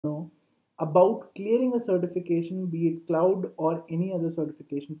know about clearing a certification, be it cloud or any other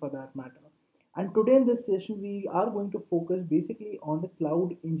certification for that matter. And today in this session, we are going to focus basically on the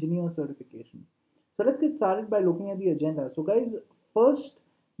cloud engineer certification. So let's get started by looking at the agenda. So, guys, first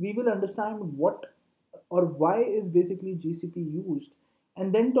we will understand what or why is basically GCP used,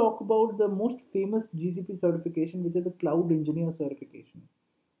 and then talk about the most famous GCP certification, which is the cloud engineer certification.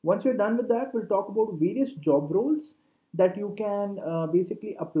 Once we're done with that, we'll talk about various job roles that you can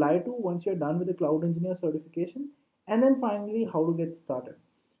basically apply to once you're done with the cloud engineer certification, and then finally how to get started.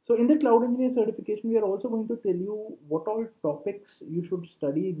 So in the cloud engineer certification, we are also going to tell you what all topics you should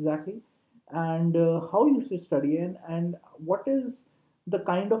study exactly, and how you should study, and what is the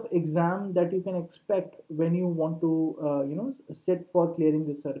kind of exam that you can expect when you want to sit for clearing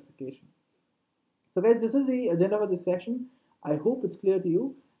this certification. So guys, this is the agenda for this session. I hope it's clear to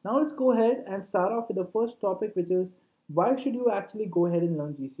you. Now let's go ahead and start off with the first topic, which is why should you actually go ahead and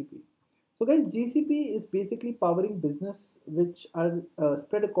learn GCP? So guys, GCP is basically powering business which are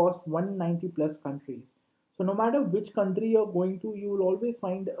spread across 190 plus countries. So no matter which country you're going to, you will always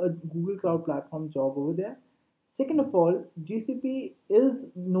find a Google Cloud Platform job over there. Second of all, GCP is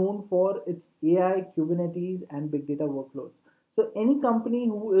known for its AI, Kubernetes, and big data workloads. So any company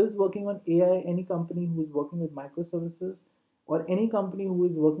who is working on AI, any company who is working with microservices, or any company who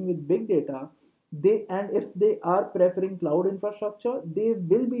is working with big data, they and if they are preferring cloud infrastructure, they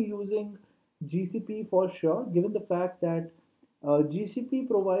will be using GCP for sure, given the fact that GCP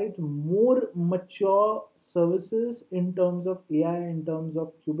provides more mature services in terms of AI, in terms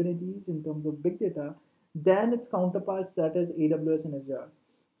of Kubernetes, in terms of big data than its counterparts, that is AWS and Azure.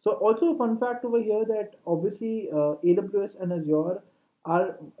 So also a fun fact over here that obviously AWS and Azure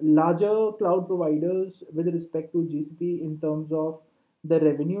are larger cloud providers with respect to GCP in terms of the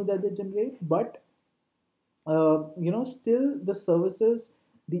revenue that they generate, but still the services,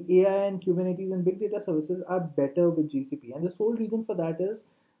 the AI and Kubernetes and big data services are better with GCP. And the sole reason for that is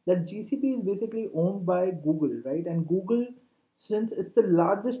that GCP is basically owned by Google, right? And Google, since it's the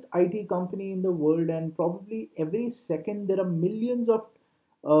largest IT company in the world, and probably every second there are millions of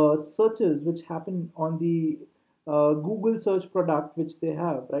searches which happen on the Google search product which they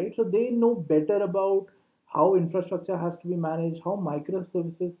have, right? So they know better about how infrastructure has to be managed, how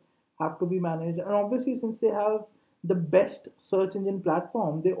microservices have to be managed, and obviously since they have the best search engine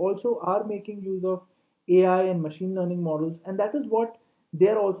platform, they also are making use of AI and machine learning models, and that is what they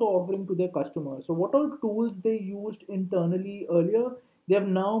are also offering to their customers. So what all tools they used internally earlier, they have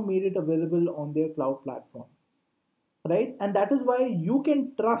now made it available on their cloud platform, right? And that is why you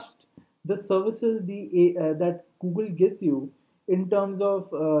can trust the services that Google gives you in terms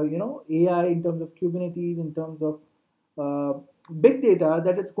of AI, in terms of Kubernetes, in terms of big data,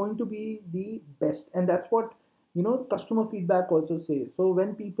 that it's going to be the best. And that's what customer feedback also says. So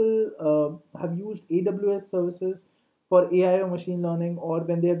when people have used AWS services for AI or machine learning, or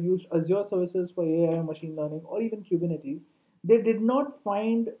when they have used Azure services for AI or machine learning, or even Kubernetes, they did not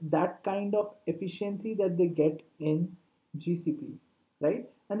find that kind of efficiency that they get in GCP, right?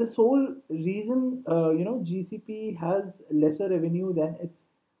 And the sole reason GCP has lesser revenue than its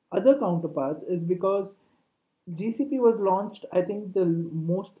other counterparts is because GCP was launched, I think the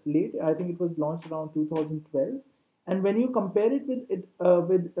most late. I think it was launched around 2012. And when you compare it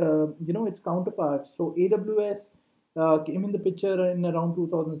with its counterparts, so AWS came in the picture in around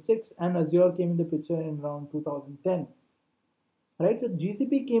 2006, and Azure came in the picture in around 2010, right? So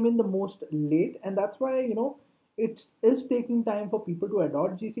GCP came in the most late, and that's why it is taking time for people to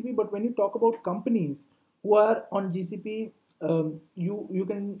adopt GCP. But when you talk about companies who are on GCP, you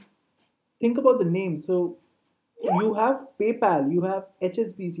can think about the name. So you have PayPal, you have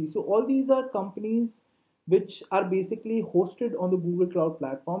HSBC. So all these are companies which are basically hosted on the Google Cloud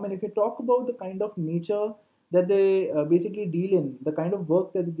Platform. And if you talk about the kind of nature that they basically deal in, the kind of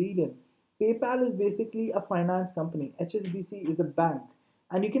work that they deal in, PayPal is basically a finance company. HSBC is a bank.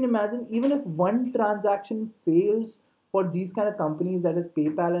 And you can imagine, even if one transaction fails for these kind of companies, that is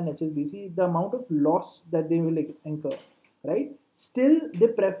PayPal and HSBC, the amount of loss that they will incur, right? Still, they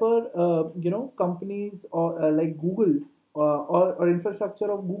prefer companies or like Google or infrastructure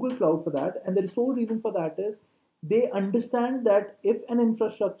of Google Cloud for that. And the sole reason for that is they understand that if an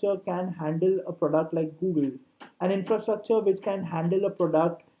infrastructure can handle a product like Google, an infrastructure which can handle a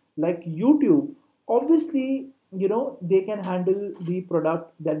product like YouTube, obviously they can handle the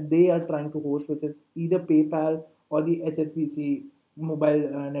product that they are trying to host, which is either PayPal or the HSBC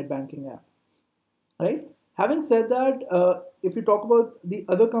mobile net banking app, right? Having said that, if you talk about the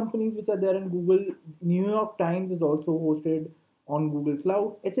other companies which are there in Google, New York Times is also hosted on Google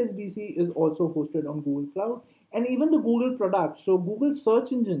Cloud. HSBC is also hosted on Google Cloud. and even the Google product. So Google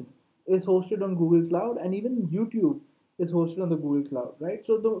search engine is hosted on Google Cloud, and even YouTube is hosted on the Google Cloud, right?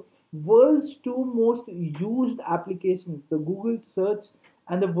 So the world's two most used applications, the Google search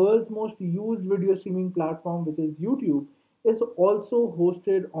and the world's most used video streaming platform, which is YouTube, is also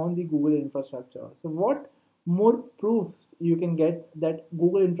hosted on the Google infrastructure. So what more proofs you can get that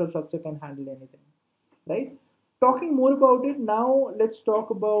Google infrastructure can handle anything, right? Talking more about it now, let's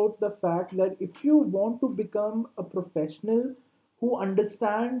talk about the fact that if you want to become a professional who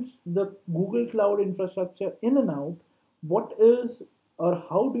understands the Google Cloud infrastructure in and out, what is or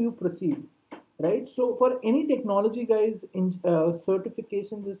how do you proceed, right? So for any technology, guys,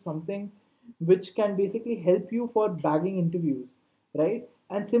 certifications is something which can basically help you for bagging interviews, right?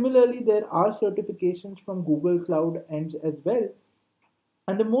 And similarly, there are certifications from Google Cloud and as well,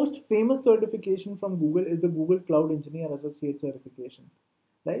 and the most famous certification from Google is the Google Cloud Engineer Associate certification,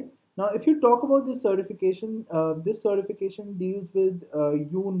 right? Now, if you talk about this certification deals with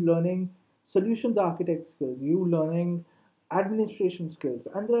you learning solutions architect skills, you learning administration skills,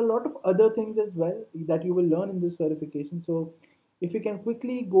 and there are a lot of other things as well that you will learn in this certification. So, if you can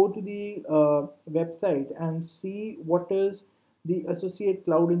quickly go to the website and see what is the Associate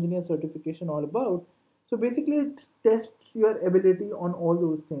Cloud Engineer certification all about, so basically, it tests your ability on all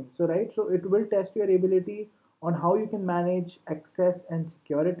those things. So, right, so it will test your ability on how you can manage access and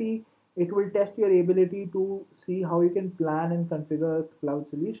security. It will test your ability to see how you can plan and configure a cloud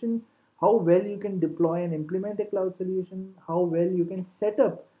solution, how well you can deploy and implement a cloud solution, how well you can set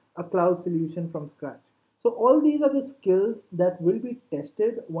up a cloud solution from scratch. So, all these are the skills that will be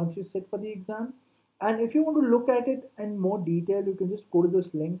tested once you sit for the exam. And if you want to look at it in more detail, you can just go to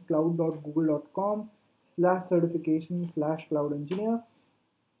this link cloud.google.com/certification/cloud engineer,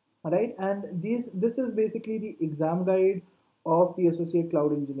 right? And this is basically the exam guide of the associate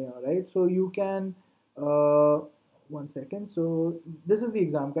cloud engineer, right? So you can one second. So this is the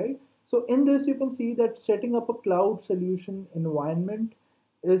exam guide. So in this you can see that setting up a cloud solution environment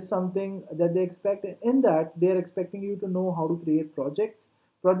is something that they expect. In that, they are expecting you to know how to create projects.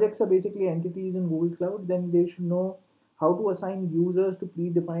 Projects are basically entities in Google Cloud. Then they should know how to assign users to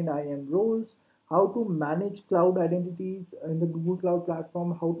predefined IAM roles, how to manage cloud identities in the Google Cloud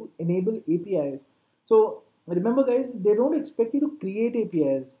Platform, how to enable APIs. So remember, guys, they don't expect you to create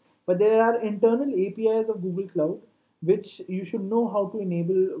APIs, but there are internal APIs of Google Cloud which you should know how to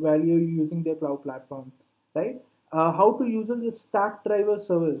enable while you're using their cloud platform, right? How to use the stack driver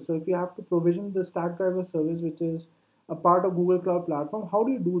service. So if you have to provision the stack driver service, which is a part of Google Cloud Platform, how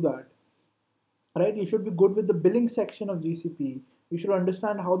do you do that? Right? You should be good with the billing section of GCP. You should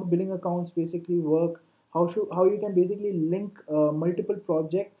understand how the billing accounts basically work, how you can basically link multiple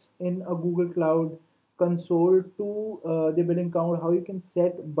projects in a Google Cloud console to the billing account, how you can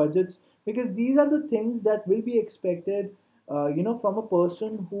set budgets, because these are the things that will be expected, from a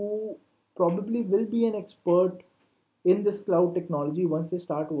person who probably will be an expert in this cloud technology once they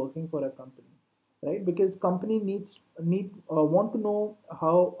start working for a company, right? Because company need want to know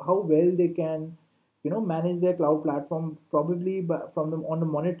how well they can manage their cloud platform, probably from the on the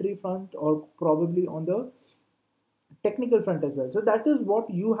monetary front, or probably on the technical front as well. So that is what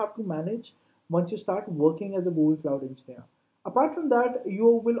you have to manage once you start working as a Google Cloud engineer. Apart from that,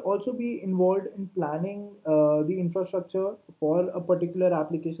 you will also be involved in planning the infrastructure for a particular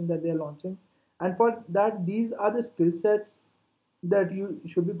application that they are launching. And for that, these are the skill sets that you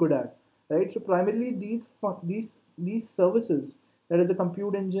should be good at, right? So primarily these services, that is the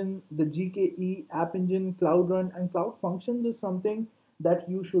compute engine, the GKE, app engine, cloud run, and cloud functions, is something that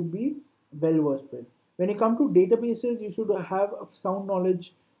you should be well versed with. When you come to databases, you should have a sound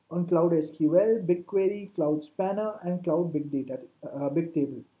knowledge on Cloud SQL, BigQuery, Cloud Spanner, and Cloud Big Data, Big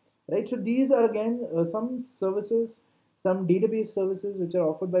Table, right? So these are again some services, some database services which are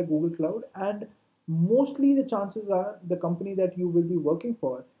offered by Google Cloud, and mostly the chances are the company that you will be working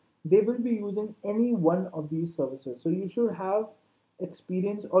for, they will be using any one of these services. So you should have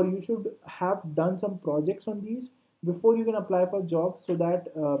experience, or you should have done some projects on these before you can apply for jobs, so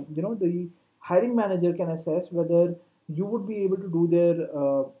that the hiring manager can assess whether you would be able to do their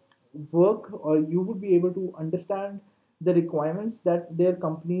work, or you would be able to understand the requirements that their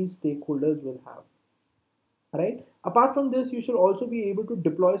company's stakeholders will have, right? Apart from this, you should also be able to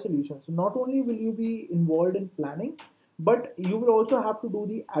deploy solutions. So not only will you be involved in planning, but you will also have to do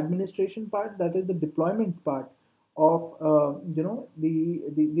the administration part, that is the deployment part of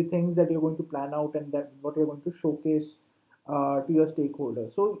the things that you're going to plan out, and that what you're going to showcase to your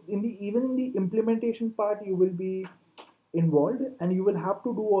stakeholders. So even in the implementation part, you will be involved, and you will have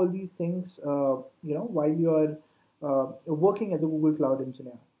to do all these things while you are working as a Google Cloud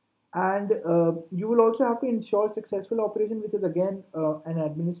engineer. And you will also have to ensure successful operation, which is again an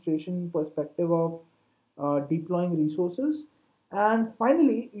administration perspective of deploying resources. And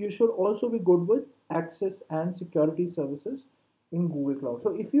finally, you should also be good with access and security services in Google Cloud.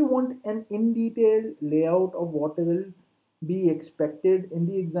 So if you want an in detail layout of what will be expected in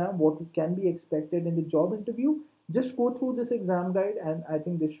the exam, what can be expected in the job interview, just go through this exam guide, and I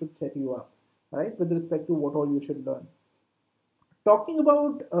think this should set you up, right, with respect to what all you should learn. Talking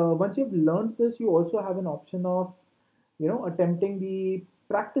about once you've learned this, you also have an option of attempting the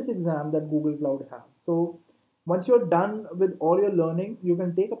practice exam that Google Cloud has. So once you're done with all your learning, you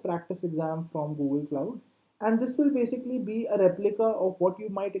can take a practice exam from Google Cloud, and this will basically be a replica of what you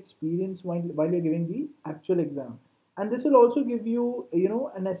might experience while you're giving the actual exam. And this will also give you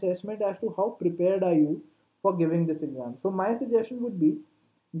an assessment as to how prepared are you for giving this exam. So my suggestion would be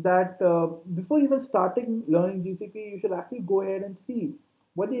that before even starting learning GCP, you should actually go ahead and see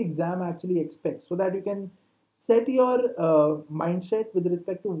what the exam actually expects, so that you can set your mindset with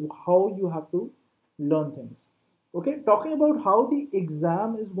respect to how you have to learn things. Okay, talking about how the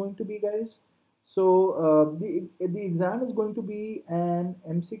exam is going to be, guys. So the exam is going to be an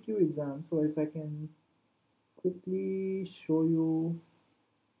MCQ exam. So if I can quickly show you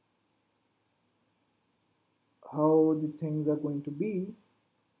how the things are going to be.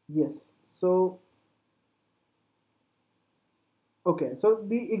 Yes. So okay, so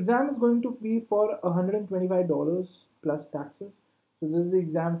the exam is going to be for $125 plus taxes. So this is the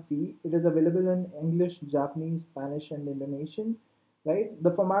exam fee. It is available in English, Japanese, Spanish, and Indonesian, right?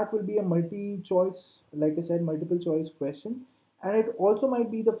 The format will be a multi-choice, like I said, multiple choice question, and it also might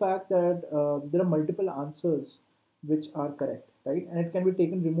be the fact that there are multiple answers which are correct, right? And it can be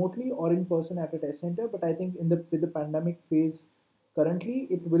taken remotely or in person at a test center. But I think in the with the pandemic phase currently,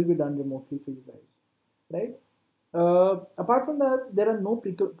 it will be done remotely for you guys, right? Apart from that, there are no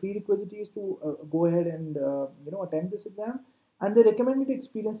prerequisites to go ahead and attempt this exam, and the recommended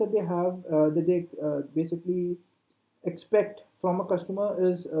experience that they have that they basically expect from a customer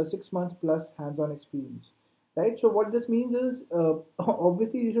is 6 months plus hands-on experience, right? So what this means is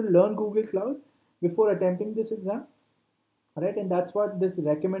obviously you should learn Google Cloud before attempting this exam, right? And that's what this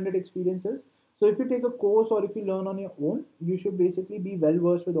recommended experience is. So if you take a course or if you learn on your own, you should basically be well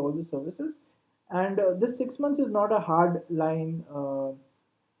versed with all the services. And this 6 months is not a hard line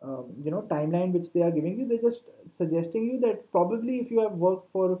timeline which they are giving you. They're just suggesting you that probably if you have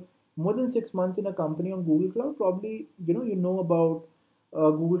worked for more than 6 months in a company on Google Cloud, probably you know about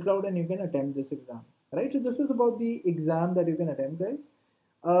Google Cloud and you can attempt this exam, right? So this is about the exam that you can attempt, guys.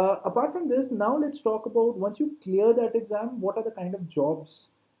 Apart from this, now let's talk about once you clear that exam, what are the kind of jobs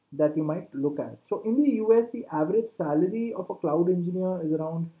that you might look at. So in the US, the average salary of a cloud engineer is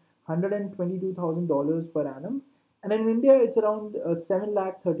around $122,000 per annum, and in India, it's around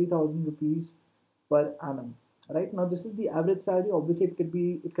 7,30,000 rupees per annum. Right now, this is the average salary. Obviously,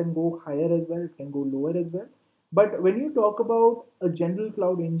 it can go higher as well, it can go lower as well. But when you talk about a general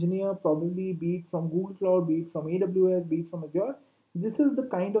cloud engineer, probably be it from Google Cloud, be it from AWS, be it from Azure, this is the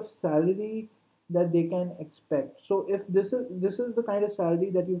kind of salary that they can expect. So if this is the kind of salary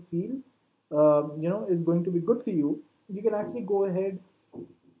that you feel is going to be good for you, you can actually go ahead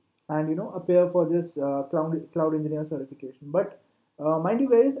and appear for this cloud engineer certification. But mind you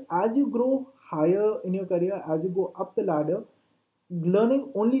guys, as you grow higher in your career, as you go up the ladder,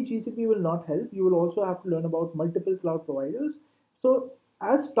 learning only GCP will not help. You will also have to learn about multiple cloud providers. So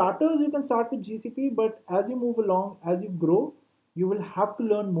as starters, you can start with GCP, but as you move along, as you grow, you will have to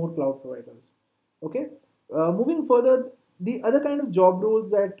learn more cloud providers. Okay. Moving further, the other kind of job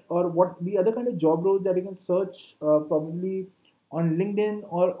roles that, or what the other kind of job roles that you can search probably on LinkedIn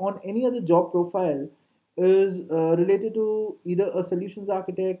or on any other job profile is related to either a solutions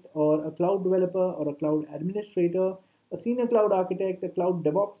architect or a cloud developer or a cloud administrator, a senior cloud architect, a cloud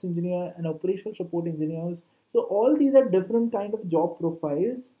DevOps engineer, and operational support engineers. So all these are different kind of job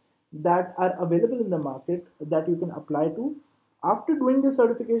profiles that are available in the market that you can apply to. After doing this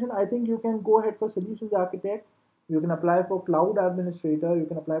certification, I think you can go ahead for solutions architect. You can apply for cloud administrator. You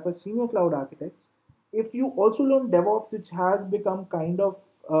can apply for senior cloud architects. If you also learn DevOps, which has become kind of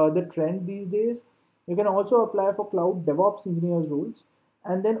the trend these days, you can also apply for cloud DevOps engineers roles.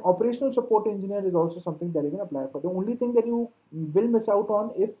 And then operational support engineer is also something that you can apply for. The only thing that you will miss out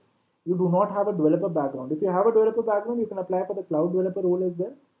on if you do not have a developer background. If you have a developer background, you can apply for the cloud developer role as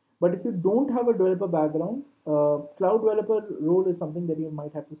well. But if you don't have a developer background, cloud developer role is something that you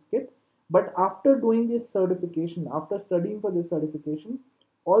might have to skip. But after doing this certification, after studying for this certification,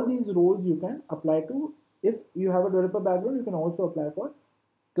 all these roles you can apply to. If you have a developer background, you can also apply for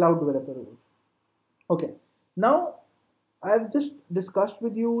cloud developer roles. Okay. Now, I've just discussed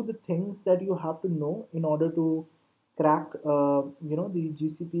with you the things that you have to know in order to crack, the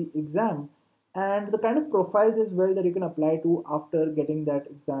GCP exam, and the kind of profiles as well that you can apply to after getting that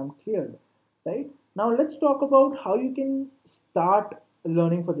exam cleared. Right now, let's talk about how you can start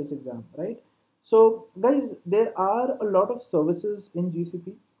learning for this exam. Right. So, guys, there are a lot of services in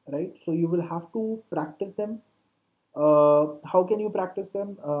GCP. Right. So you will have to practice them. How can you practice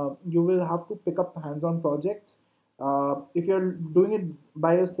them? You will have to pick up hands-on projects. If you're doing it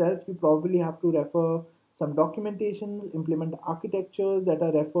by yourself, you probably have to refer some documentations, implement architectures that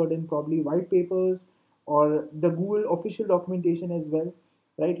are referred in probably white papers or the Google official documentation as well,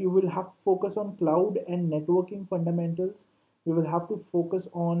 right? You will have to focus on cloud and networking fundamentals. You will have to focus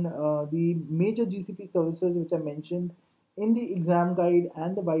on the major GCP services which I mentioned in the exam guide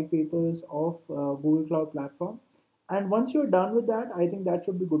and the white papers of Google Cloud Platform. And once you're done with that, I think that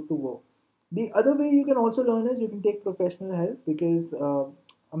should be good to go. The other way you can also learn is you can take professional help because,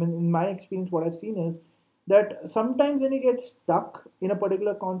 I mean, in my experience, what I've seen is that sometimes when you get stuck in a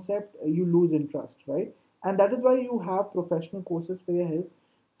particular concept, you lose interest, right? And that is why you have professional courses for your help.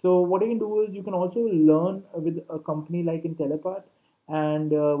 So what you can do is you can also learn with a company like Intellipaat,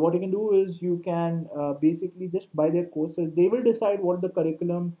 and what you can do is you can basically just buy their courses. They will decide what the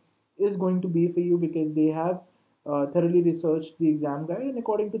curriculum is going to be for you because they have thoroughly researched the exam guide, and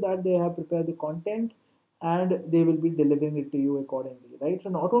according to that they have prepared the content, and they will be delivering it to you accordingly, right? So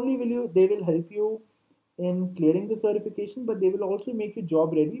not only will you they will help you in clearing the certification, but they will also make you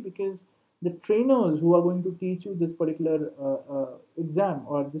job ready because the trainers who are going to teach you this particular exam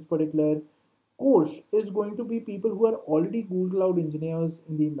or this particular course is going to be people who are already Google Cloud engineers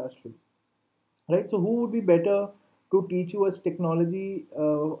in the industry, right? So who would be better to teach you as technology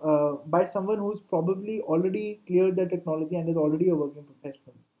by someone who's probably already cleared the technology and is already a working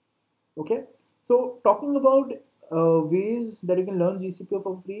professional? Okay, so talking about ways that you can learn GCP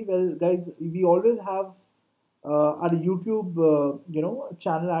for free. Well, guys, we always have our YouTube,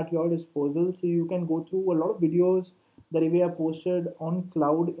 channel at your disposal. So you can go through a lot of videos that we have posted on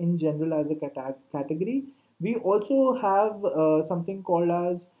cloud in general as a category. We also have something called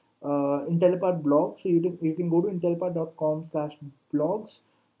as Intellipaat blog. So you can go to intellipaat.com/blogs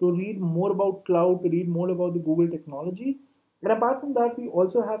to read more about cloud, to read more about the Google technology. And apart from that, we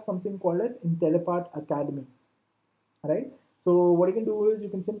also have something called as Intellipaat Academy, right? So what you can do is you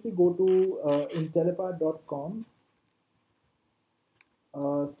can simply go to intellipaat.com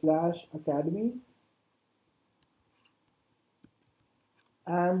slash academy,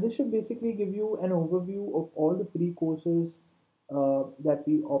 and this should basically give you an overview of all the free courses that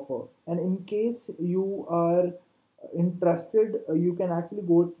we offer. And in case you are interested, you can actually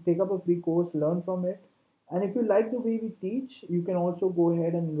go take up a free course, learn from it, and if you like the way we teach, you can also go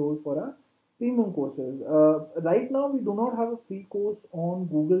ahead and enroll for our premium courses. Right now, we do not have a free course on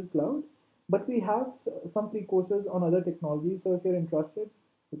Google Cloud, but we have some free courses on other technologies. So if you're interested,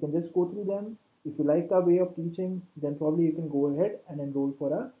 you can just go through them. If you like our way of teaching, then probably you can go ahead and enroll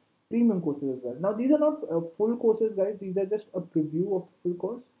for our premium courses as well. Now, these are not full courses, guys. These are just a preview of full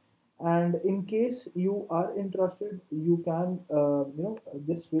course. And in case you are interested, you can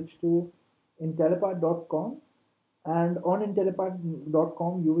just switch to intellipaat.com, and on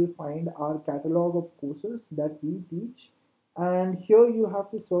intellipaat.com you will find our catalog of courses that we teach, and here you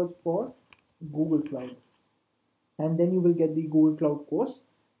have to search for Google Cloud, and then you will get the Google Cloud course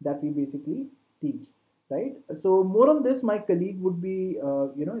that we basically teach, right? So more on this, my colleague would be,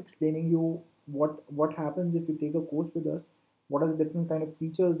 explaining you what happens if you take a course with us, what are the different kind of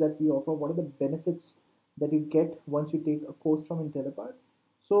features that we offer, what are the benefits that you get once you take a course from Intellipaat.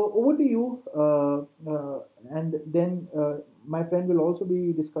 So over to you, and then my friend will also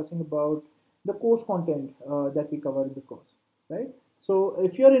be discussing about the course content that we cover in the course, right? So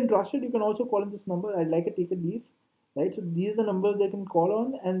if you're interested, you can also call in this number. I'd like to take a leave, right? So these are the numbers they can call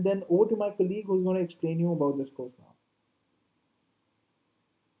on, and then over to my colleague who's going to explain you about this course now.